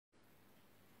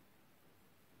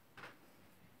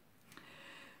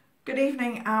Good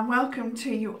evening and welcome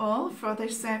to you all for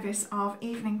this service of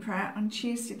evening prayer on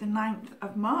Tuesday the 9th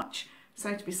of March.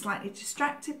 So to be slightly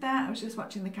distracted there, I was just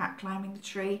watching the cat climbing the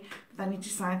tree, but then he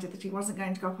decided that he wasn't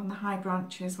going to go up on the high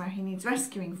branches where he needs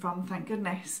rescuing from, thank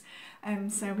goodness.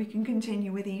 So we can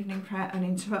continue with evening prayer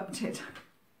uninterrupted.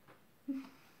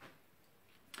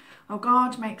 O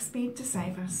God, make speed to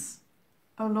save us.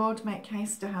 O Lord, make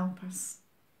haste to help us.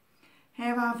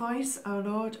 Hear our voice, O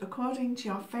Lord, according to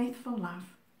your faithful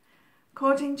love.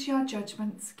 According to your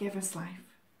judgments, give us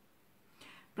life.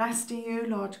 Blessed are you,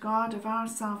 Lord God of our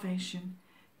salvation.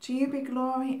 To you be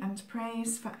glory and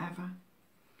praise forever.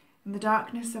 In the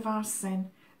darkness of our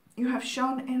sin, you have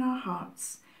shone in our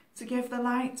hearts to give the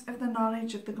light of the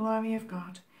knowledge of the glory of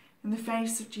God in the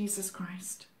face of Jesus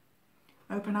Christ.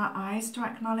 Open our eyes to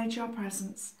acknowledge your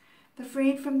presence, that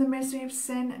freed from the misery of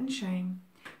sin and shame,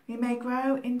 we may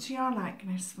grow into your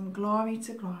likeness from glory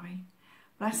to glory.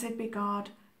 Blessed be God,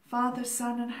 Father,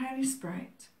 Son, and Holy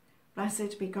Spirit,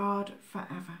 blessed be God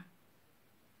forever.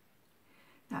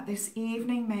 That this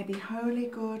evening may be holy,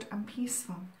 good, and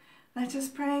peaceful, let us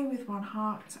pray with one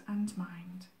heart and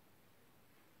mind.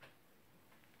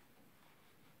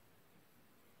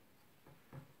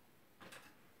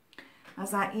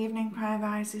 As our evening prayer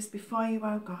rises before you,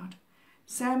 O God,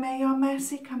 so may your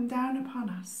mercy come down upon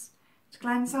us, to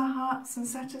cleanse our hearts and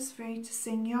set us free to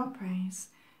sing your praise,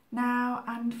 now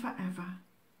and forever.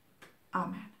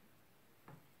 Amen.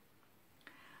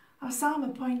 Our psalm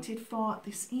appointed for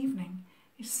this evening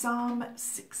is Psalm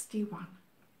 61.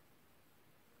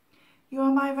 You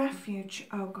are my refuge,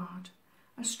 O God,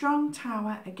 a strong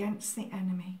tower against the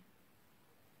enemy.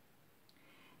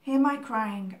 Hear my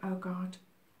crying, O God,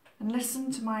 and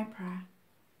listen to my prayer.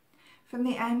 From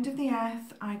the end of the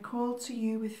earth I call to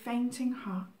you with fainting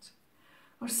heart,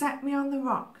 or set me on the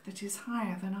rock that is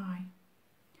higher than I.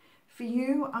 For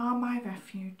you are my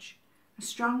refuge, a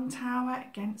strong tower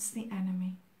against the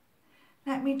enemy.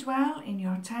 Let me dwell in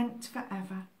your tent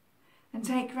forever, and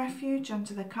take refuge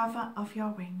under the cover of your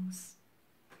wings.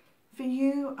 For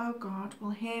you, O God,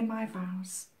 will hear my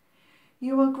vows.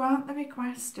 You will grant the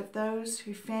request of those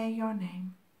who fear your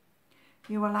name.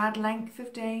 You will add length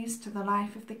of days to the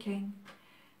life of the king,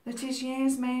 that his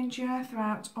years may endure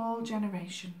throughout all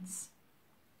generations.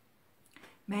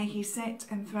 May he sit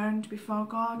enthroned before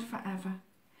God forever.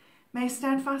 May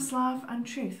steadfast love and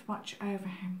truth watch over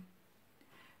him.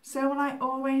 So will I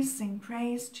always sing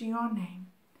praise to your name,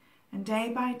 and day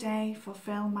by day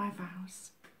fulfill my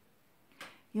vows.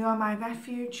 You are my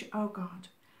refuge, O God,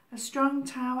 a strong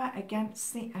tower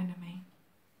against the enemy.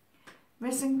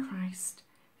 Risen Christ,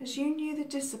 as you knew the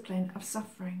discipline of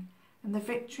suffering and the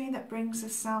victory that brings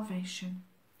us salvation,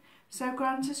 so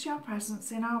grant us your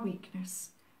presence in our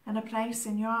weakness and a place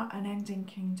in your unending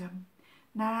kingdom,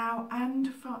 now and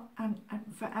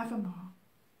forevermore.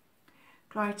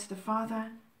 Glory to the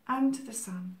Father, and to the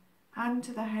Son, and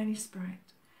to the Holy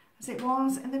Spirit, as it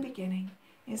was in the beginning,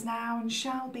 is now, and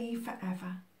shall be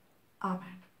forever.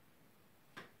 Amen.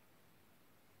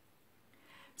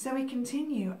 So we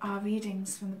continue our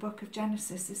readings from the book of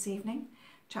Genesis this evening,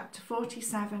 chapter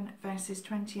 47, verses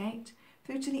 28,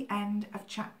 through to the end of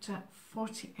chapter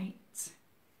 48.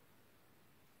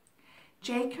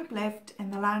 Jacob lived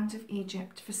in the land of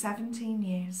Egypt for 17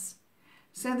 years.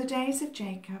 So the days of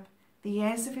Jacob, the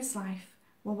years of his life,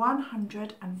 were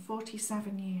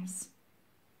 147 years.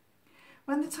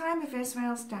 When the time of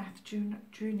Israel's death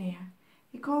drew near,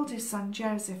 he called his son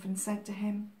Joseph and said to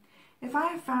him, If I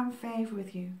have found favour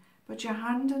with you, put your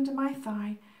hand under my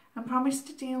thigh and promise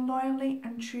to deal loyally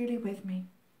and truly with me.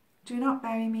 Do not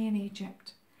bury me in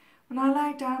Egypt. When I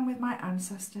lie down with my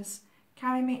ancestors,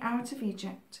 carry me out of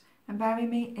Egypt and bury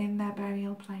me in their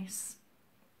burial place.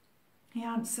 He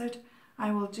answered,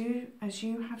 I will do as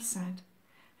you have said.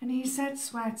 And he said,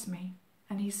 Swear to me.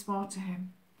 And he swore to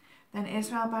him. Then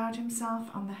Israel bowed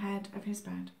himself on the head of his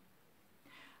bed.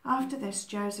 After this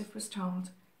Joseph was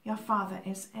told, Your father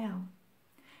is ill.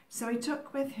 So he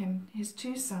took with him his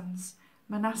two sons,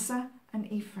 Manasseh and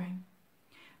Ephraim.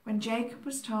 When Jacob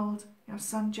was told, Your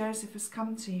son Joseph has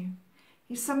come to you,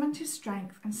 he summoned his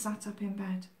strength and sat up in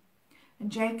bed.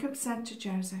 And Jacob said to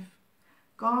Joseph,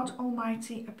 God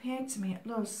Almighty appeared to me at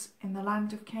Luz in the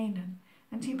land of Canaan,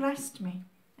 and he blessed me.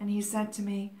 And he said to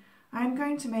me, I am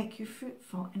going to make you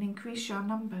fruitful and increase your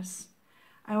numbers.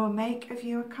 I will make of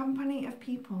you a company of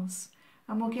peoples,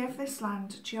 and will give this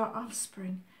land to your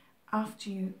offspring after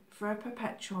you for a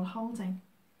perpetual holding.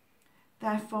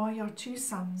 Therefore your two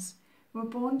sons were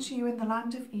born to you in the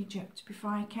land of Egypt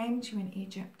before I came to you in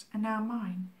Egypt, and now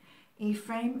mine.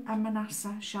 Ephraim and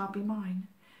Manasseh shall be mine,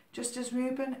 just as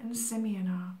Reuben and Simeon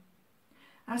are.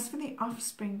 As for the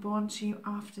offspring born to you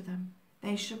after them,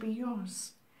 they shall be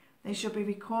yours. They shall be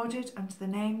recorded unto the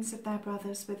names of their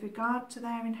brothers with regard to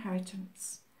their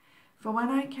inheritance. For when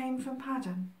I came from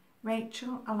Paddan,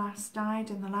 Rachel, alas, died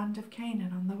in the land of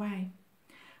Canaan on the way,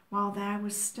 while there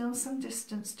was still some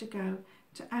distance to go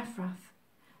to Ephrath,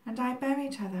 and I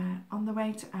buried her there on the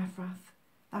way to Ephrath,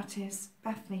 that is,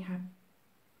 Bethlehem.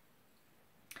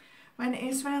 When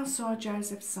Israel saw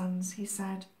Joseph's sons, he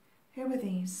said, Who are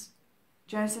these?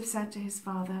 Joseph said to his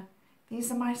father,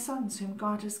 These are my sons whom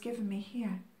God has given me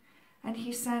here. And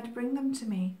he said, Bring them to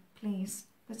me, please,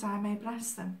 that I may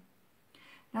bless them.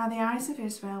 Now the eyes of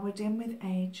Israel were dim with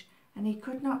age, and he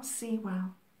could not see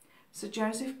well. So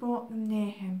Joseph brought them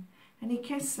near him, and he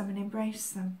kissed them and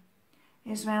embraced them.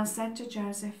 Israel said to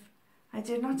Joseph, I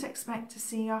did not expect to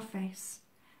see your face,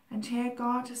 and here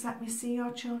God has let me see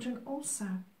your children also.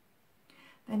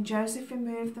 Then Joseph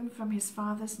removed them from his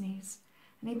father's knees,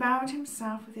 and he bowed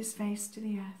himself with his face to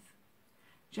the earth.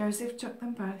 Joseph took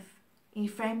them both,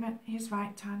 Ephraim at his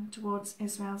right hand towards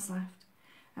Israel's left,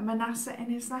 and Manasseh in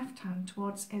his left hand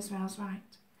towards Israel's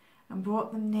right, and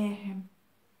brought them near him.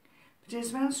 But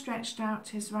Israel stretched out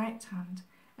his right hand,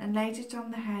 and laid it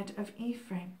on the head of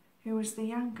Ephraim, who was the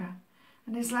younger,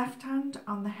 and his left hand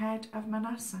on the head of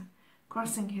Manasseh,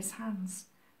 crossing his hands,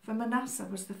 for Manasseh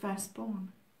was the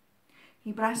firstborn.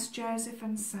 He blessed Joseph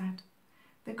and said,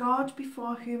 The God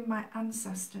before whom my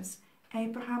ancestors,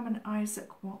 Abraham and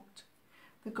Isaac, walked,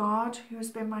 the God who has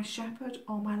been my shepherd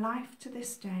all my life to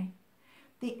this day,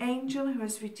 the angel who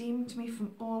has redeemed me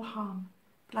from all harm,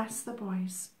 bless the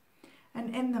boys,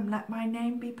 and in them let my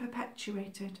name be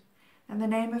perpetuated, and the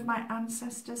name of my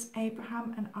ancestors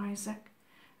Abraham and Isaac,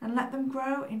 and let them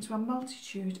grow into a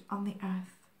multitude on the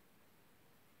earth.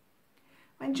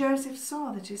 When Joseph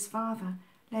saw that his father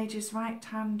laid his right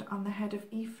hand on the head of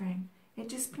Ephraim, it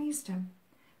displeased him.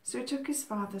 So he took his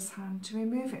father's hand to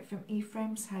remove it from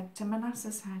Ephraim's head to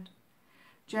Manasseh's head.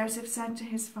 Joseph said to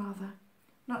his father,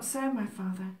 Not so, my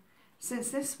father,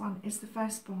 since this one is the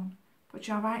firstborn, put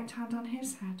your right hand on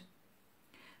his head.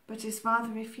 But his father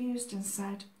refused and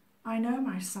said, I know,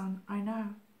 my son, I know.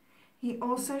 He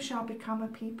also shall become a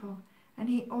people, and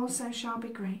he also shall be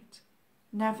great.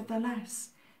 Nevertheless,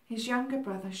 his younger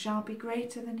brother shall be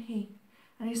greater than he,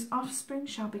 and his offspring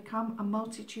shall become a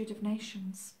multitude of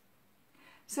nations.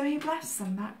 So he blessed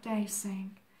them that day,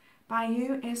 saying, By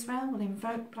you Israel will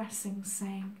invoke blessings,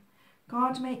 saying,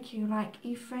 God make you like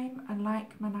Ephraim and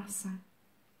like Manasseh.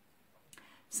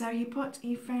 So he put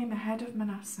Ephraim ahead of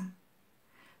Manasseh.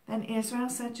 Then Israel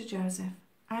said to Joseph,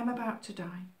 I am about to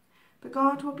die, but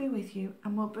God will be with you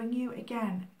and will bring you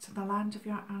again to the land of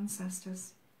your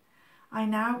ancestors. I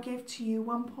now give to you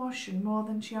one portion more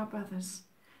than to your brothers,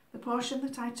 the portion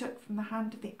that I took from the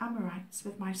hand of the Amorites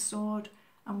with my sword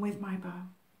and with my bow.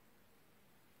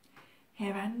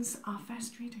 Here ends our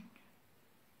first reading.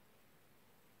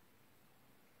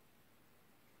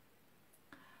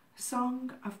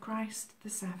 Song of Christ the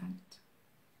Servant.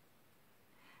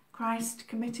 Christ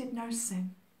committed no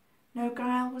sin, no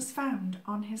guile was found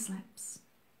on his lips.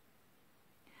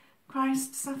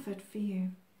 Christ suffered for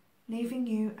you, leaving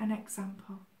you an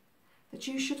example, that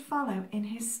you should follow in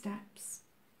his steps.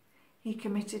 He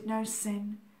committed no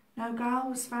sin, no guile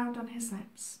was found on his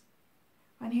lips.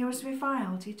 When he was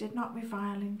reviled, he did not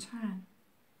revile in turn.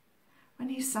 When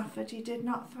he suffered, he did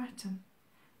not threaten,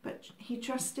 but he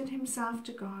trusted himself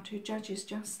to God who judges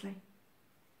justly.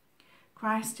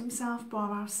 Christ himself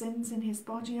bore our sins in his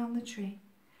body on the tree,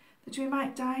 that we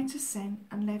might die to sin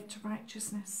and live to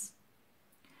righteousness.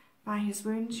 By his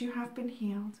wounds you have been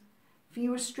healed, for you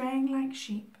were straying like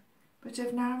sheep, but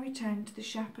have now returned to the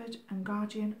shepherd and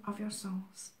guardian of your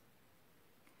souls.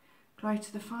 Glory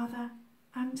to the Father,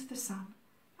 and to the Son,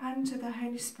 and to the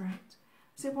Holy Spirit,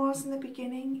 as it was in the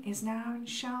beginning, is now, and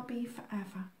shall be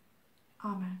forever.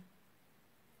 Amen.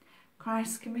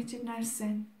 Christ committed no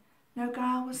sin, no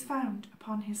guile was found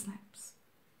upon his lips.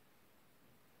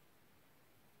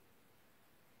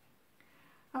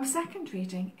 Our second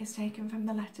reading is taken from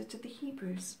the letter to the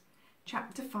Hebrews,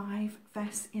 chapter 5,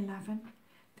 verse 11,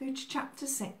 through to chapter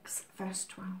 6, verse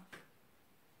 12.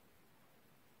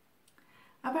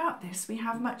 About this we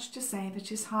have much to say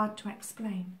that is hard to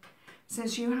explain,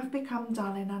 since you have become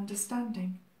dull in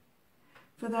understanding.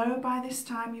 For though by this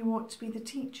time you ought to be the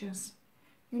teachers,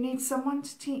 you need someone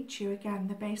to teach you again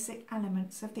the basic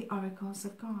elements of the oracles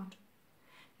of God.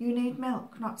 You need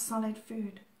milk, not solid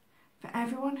food, for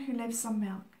everyone who lives on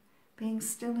milk, being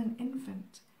still an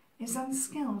infant, is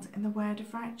unskilled in the word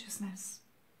of righteousness.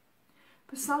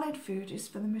 But solid food is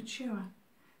for the mature,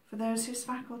 for those whose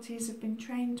faculties have been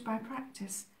trained by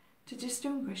practice to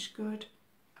distinguish good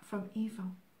from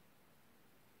evil.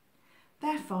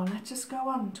 Therefore, let us go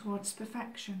on towards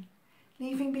perfection,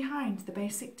 leaving behind the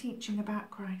basic teaching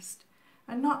about Christ,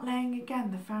 and not laying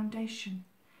again the foundation,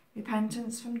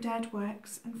 repentance from dead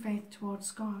works and faith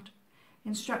towards God,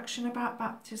 instruction about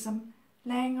baptism,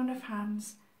 laying on of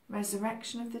hands,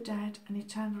 resurrection of the dead, and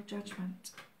eternal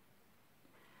judgment.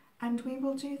 And we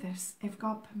will do this if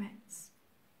God permits.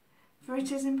 For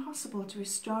it is impossible to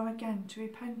restore again to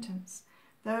repentance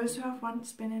those who have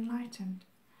once been enlightened,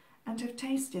 and have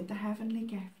tasted the heavenly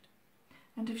gift,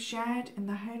 and have shared in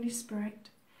the Holy Spirit,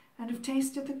 and have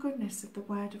tasted the goodness of the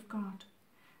Word of God,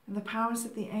 and the powers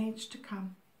of the age to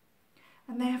come.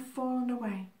 And they have fallen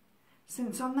away,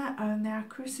 since on their own they are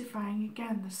crucifying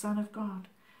again the Son of God,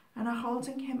 and are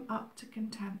holding him up to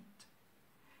contempt,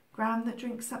 ground that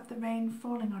drinks up the rain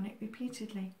falling on it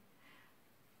repeatedly,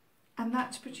 and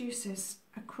that produces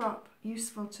a crop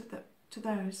useful to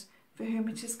those for whom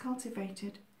it is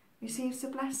cultivated, receives a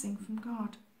blessing from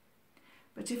God.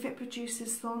 But if it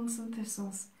produces thorns and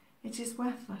thistles, it is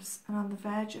worthless and on the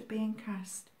verge of being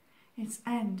cursed. Its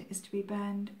end is to be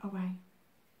burned away.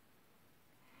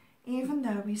 Even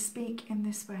though we speak in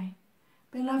this way,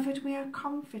 beloved, we are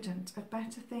confident of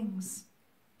better things,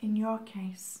 in your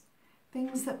case,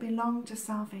 things that belong to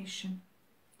salvation.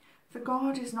 For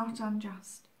God is not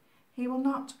unjust. He will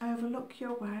not overlook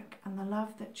your work and the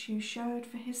love that you showed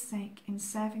for his sake in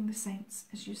serving the saints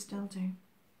as you still do.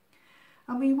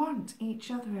 And we want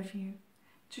each other of you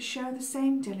to show the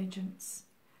same diligence,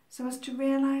 so as to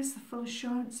realize the full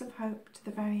assurance of hope to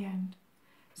the very end,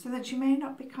 so that you may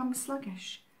not become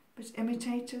sluggish, but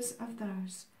imitators of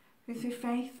those who through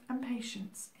faith and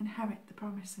patience inherit the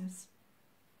promises.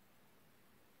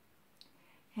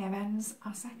 Here ends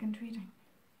our second reading.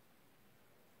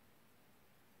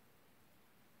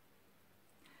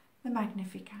 The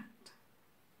Magnificat.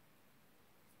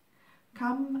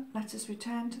 Come, let us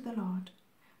return to the Lord,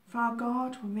 for our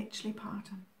God will richly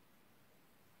pardon.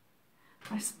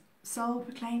 My soul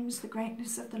proclaims the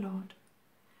greatness of the Lord.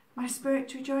 My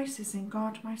spirit rejoices in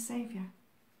God my Saviour.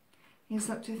 He has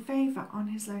looked with favour on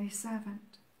his lowly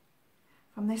servant.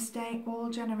 From this day all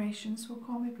generations will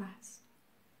call me blessed.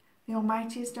 The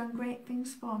Almighty has done great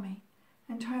things for me,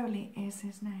 and holy is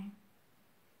his name.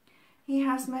 He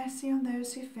has mercy on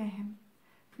those who fear him,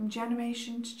 from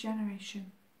generation to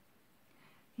generation.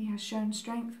 He has shown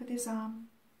strength with his arm,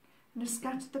 and has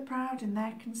scattered the proud in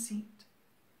their conceit,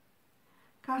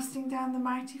 casting down the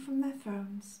mighty from their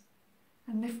thrones,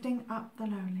 and lifting up the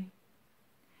lowly.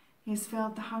 He has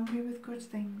filled the hungry with good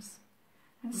things,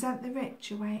 and sent the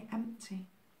rich away empty.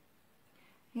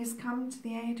 He has come to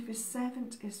the aid of his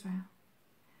servant Israel,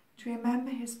 to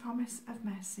remember his promise of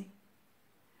mercy,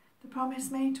 the promise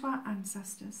made to our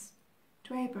ancestors,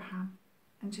 to Abraham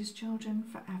and his children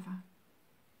forever.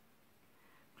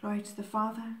 Glory to the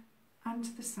Father, and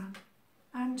to the Son,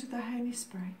 and to the Holy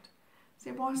Spirit, as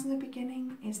it was in the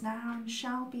beginning, is now, and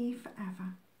shall be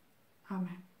forever.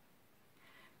 Amen.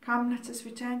 Come, let us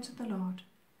return to the Lord,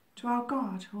 to our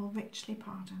God who will richly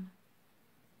pardon.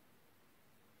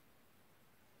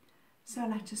 So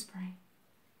let us pray.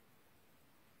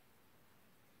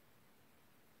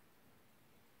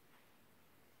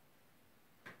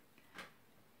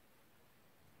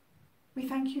 We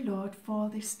thank you, Lord, for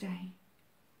this day,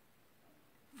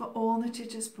 for all that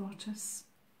it has brought us,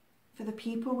 for the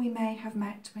people we may have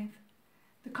met with,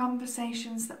 the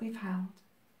conversations that we've held,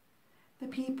 the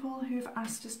people who have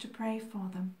asked us to pray for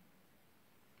them,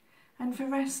 and for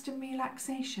rest and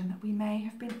relaxation that we may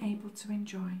have been able to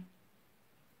enjoy.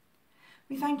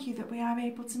 We thank you that we are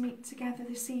able to meet together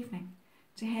this evening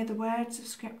to hear the words of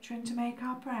Scripture and to make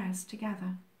our prayers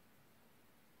together.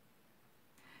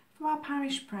 For our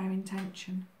parish prayer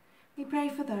intention, we pray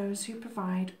for those who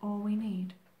provide all we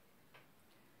need.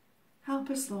 Help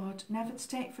us, Lord, never to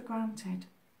take for granted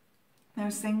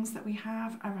those things that we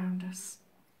have around us,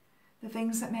 the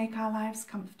things that make our lives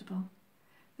comfortable,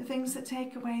 the things that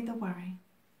take away the worry.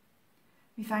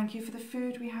 We thank you for the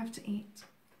food we have to eat,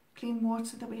 clean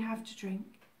water that we have to drink,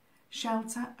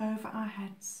 shelter over our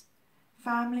heads,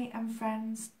 family and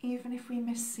friends, even if we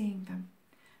miss seeing them.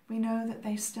 We know that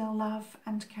they still love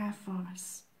and care for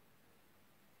us.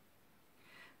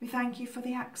 We thank you for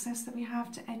the access that we have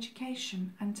to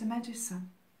education and to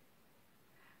medicine,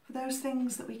 for those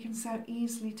things that we can so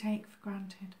easily take for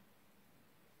granted.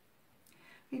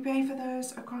 We pray for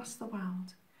those across the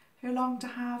world who long to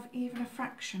have even a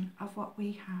fraction of what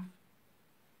we have.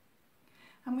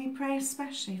 And we pray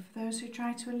especially for those who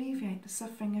try to alleviate the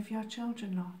suffering of your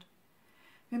children, Lord,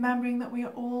 remembering that we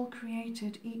are all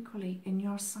created equally in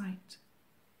your sight.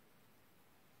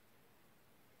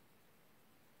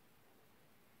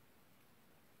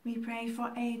 We pray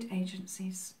for aid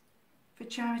agencies, for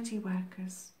charity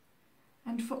workers,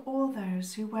 and for all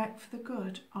those who work for the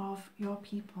good of your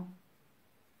people.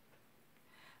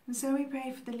 And so we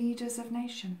pray for the leaders of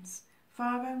nations, for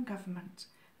our own government,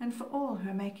 and for all who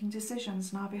are making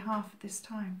decisions on our behalf at this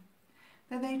time,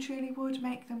 that they truly would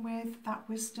make them with that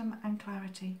wisdom and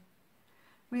clarity,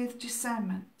 with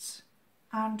discernment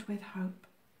and with hope.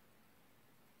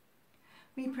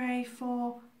 We pray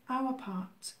for our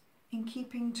part in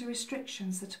keeping to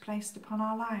restrictions that are placed upon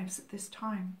our lives at this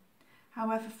time,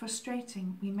 however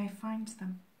frustrating we may find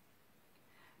them.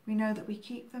 We know that we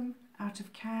keep them out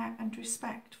of care and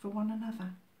respect for one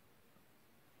another.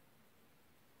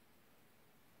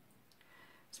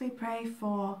 As we pray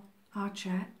for our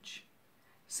church,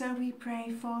 so we pray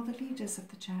for the leaders of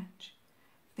the church,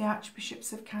 the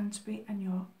Archbishops of Canterbury and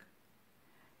York,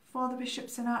 for the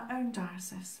bishops in our own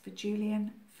diocese, for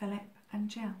Julian, Philip and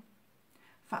Jill,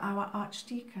 for our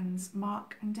archdeacons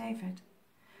Mark and David,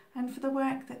 and for the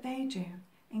work that they do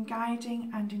in guiding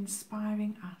and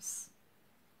inspiring us.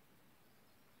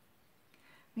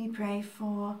 We pray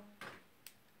for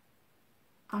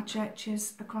our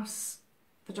churches across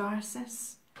the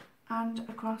diocese and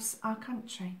across our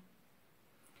country,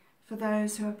 for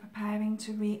those who are preparing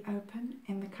to reopen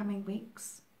in the coming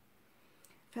weeks,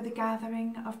 for the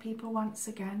gathering of people once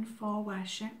again for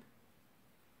worship.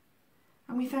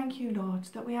 And we thank you, Lord,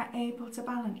 that we are able to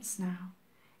balance now,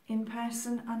 in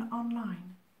person and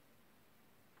online,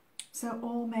 so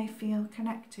all may feel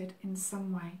connected in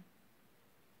some way.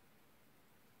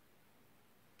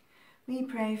 We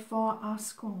pray for our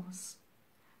schools,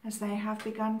 as they have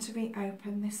begun to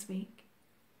reopen this week.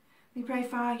 We pray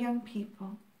for our young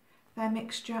people, their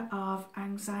mixture of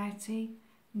anxiety,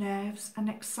 nerves and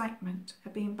excitement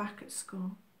at being back at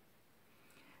school.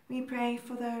 We pray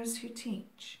for those who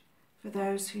teach, for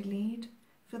those who lead,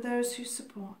 for those who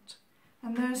support,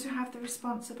 and those who have the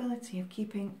responsibility of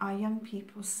keeping our young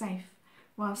people safe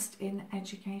whilst in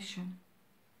education.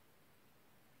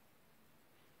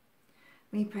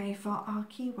 We pray for our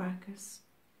key workers,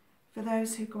 for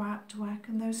those who go out to work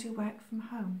and those who work from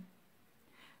home.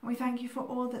 And we thank you for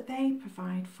all that they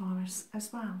provide for us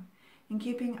as well, in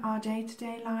keeping our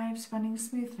day-to-day lives running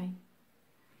smoothly.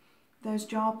 Those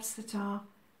jobs that are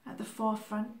at the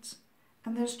forefront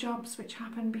and those jobs which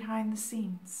happen behind the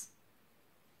scenes.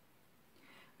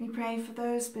 We pray for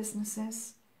those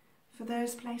businesses, for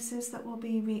those places that will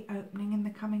be reopening in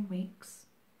the coming weeks,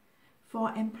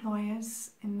 for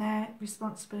employers in their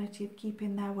responsibility of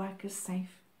keeping their workers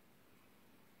safe.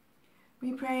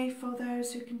 We pray for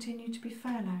those who continue to be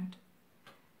furloughed,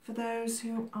 for those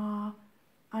who are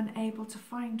unable to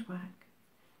find work,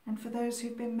 and for those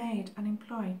who've been made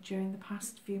unemployed during the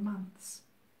past few months.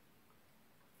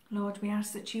 Lord, we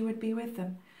ask that you would be with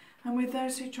them and with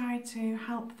those who try to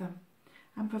help them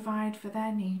and provide for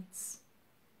their needs.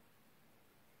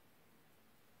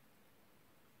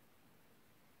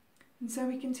 And so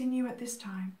we continue at this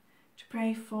time to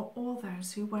pray for all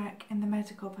those who work in the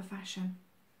medical profession.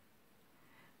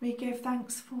 We give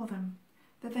thanks for them,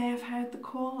 that they have heard the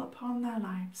call upon their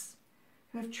lives,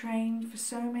 who have trained for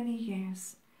so many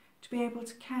years to be able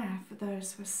to care for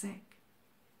those who are sick.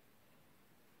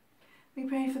 We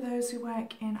pray for those who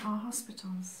work in our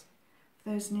hospitals, for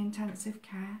those in intensive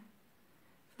care,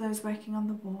 for those working on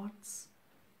the wards,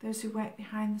 those who work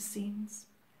behind the scenes,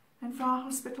 and for our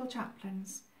hospital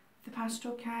chaplains, for the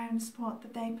pastoral care and support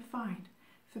that they provide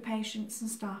for patients and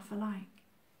staff alike.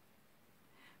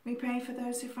 We pray for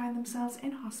those who find themselves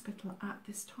in hospital at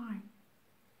this time.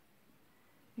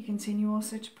 We continue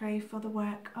also to pray for the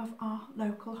work of our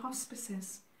local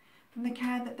hospices and the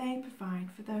care that they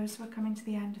provide for those who are coming to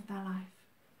the end of their life.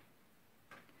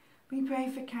 We pray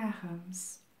for care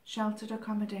homes, sheltered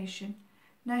accommodation,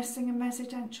 nursing and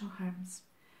residential homes,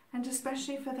 and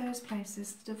especially for those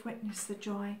places that have witnessed the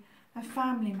joy of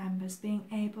family members being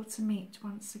able to meet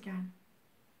once again.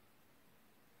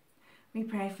 We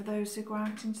pray for those who go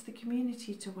out into the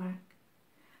community to work,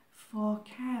 for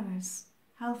carers,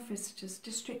 health visitors,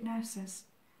 district nurses,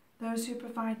 those who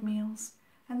provide meals,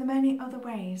 and the many other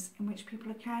ways in which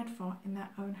people are cared for in their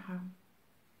own home.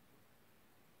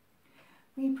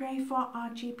 We pray for our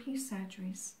GP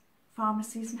surgeries,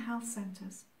 pharmacies and health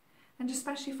centres, and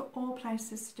especially for all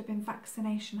places that have been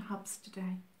vaccination hubs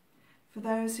today, for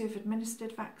those who have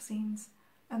administered vaccines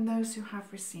and those who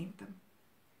have received them.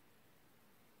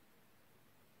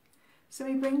 So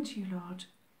we bring to you, Lord,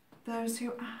 those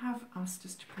who have asked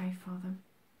us to pray for them,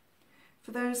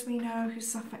 for those we know who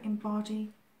suffer in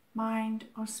body, mind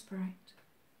or spirit,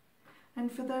 and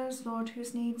for those, Lord,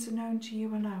 whose needs are known to you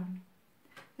alone,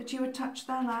 that you would touch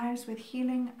their lives with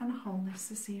healing and wholeness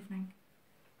this evening.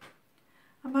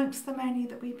 Amongst the many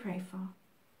that we pray for,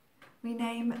 we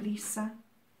name Lisa,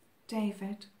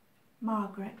 David,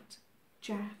 Margaret,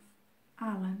 Jeff,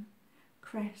 Alan,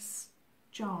 Chris,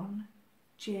 John,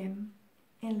 Jim,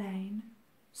 Elaine,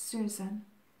 Susan,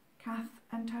 Kath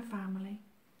and her family,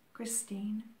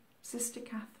 Christine, Sister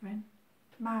Catherine,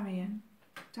 Marion,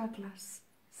 Douglas,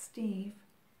 Steve,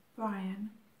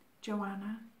 Brian,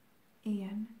 Joanna,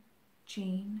 Ian,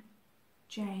 Jean,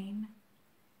 Jane,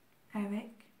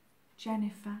 Eric,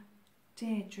 Jennifer,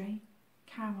 Deirdre,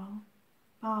 Carol,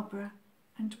 Barbara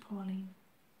and Pauline.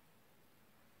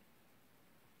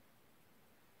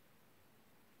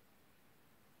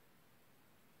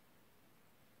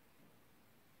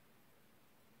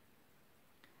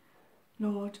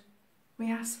 Lord,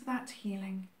 we ask for that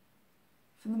healing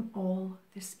for them all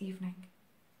this evening.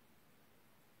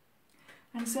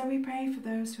 And so we pray for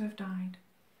those who have died,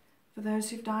 for those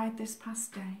who've died this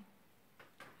past day,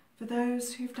 for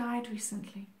those who've died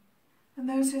recently, and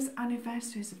those whose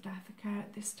anniversaries of death occur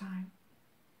at this time.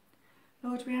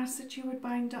 Lord, we ask that you would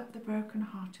bind up the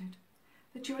broken-hearted,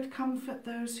 that you would comfort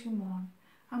those who mourn,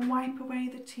 and wipe away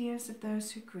the tears of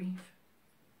those who grieve.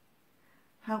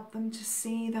 Help them to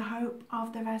see the hope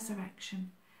of the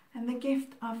resurrection and the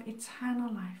gift of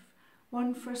eternal life,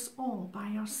 won for us all by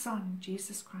your Son,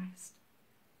 Jesus Christ.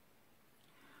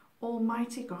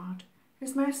 Almighty God,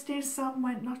 whose most dear Son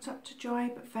went not up to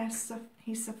joy, but first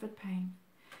he suffered pain,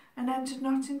 and entered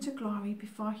not into glory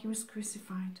before he was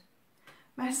crucified,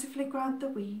 mercifully grant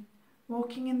that we,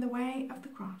 walking in the way of the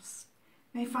cross,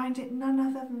 may find it none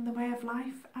other than the way of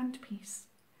life and peace.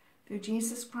 Through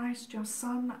Jesus Christ, your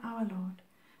Son, our Lord,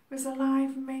 who is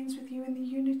alive and reigns with you in the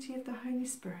unity of the Holy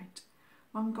Spirit,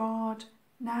 one God,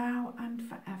 now and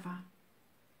forever.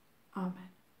 Amen.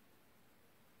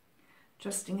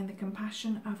 Trusting in the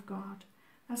compassion of God,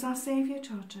 as our Saviour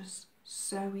taught us,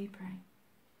 so we pray.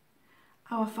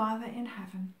 Our Father in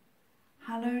heaven,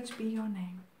 hallowed be your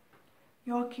name.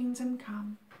 Your kingdom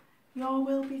come, your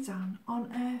will be done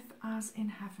on earth as in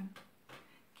heaven.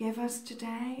 Give us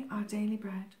today our daily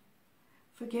bread.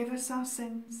 Forgive us our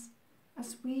sins,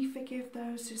 as we forgive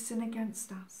those who sin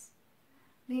against us.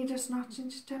 Lead us not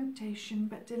into temptation,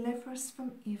 but deliver us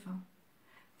from evil.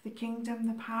 For the kingdom,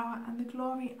 the power and the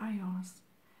glory are yours,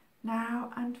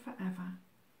 now and forever.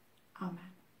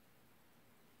 Amen.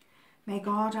 May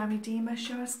God, our Redeemer,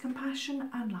 show us compassion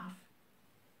and love.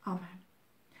 Amen.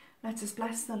 Let us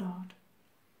bless the Lord.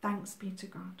 Thanks be to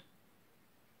God.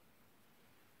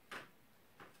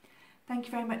 Thank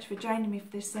you very much for joining me for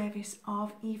this service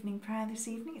of evening prayer this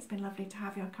evening. It's been lovely to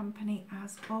have your company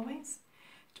as always.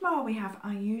 Tomorrow we have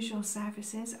our usual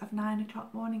services of 9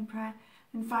 o'clock morning prayer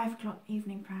and 5 o'clock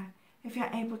evening prayer, if you're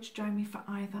able to join me for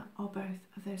either or both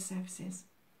of those services.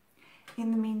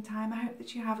 In the meantime, I hope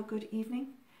that you have a good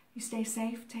evening. You stay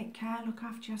safe, take care, look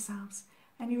after yourselves,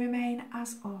 and you remain,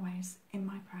 as always, in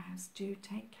my prayers. Do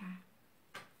take care.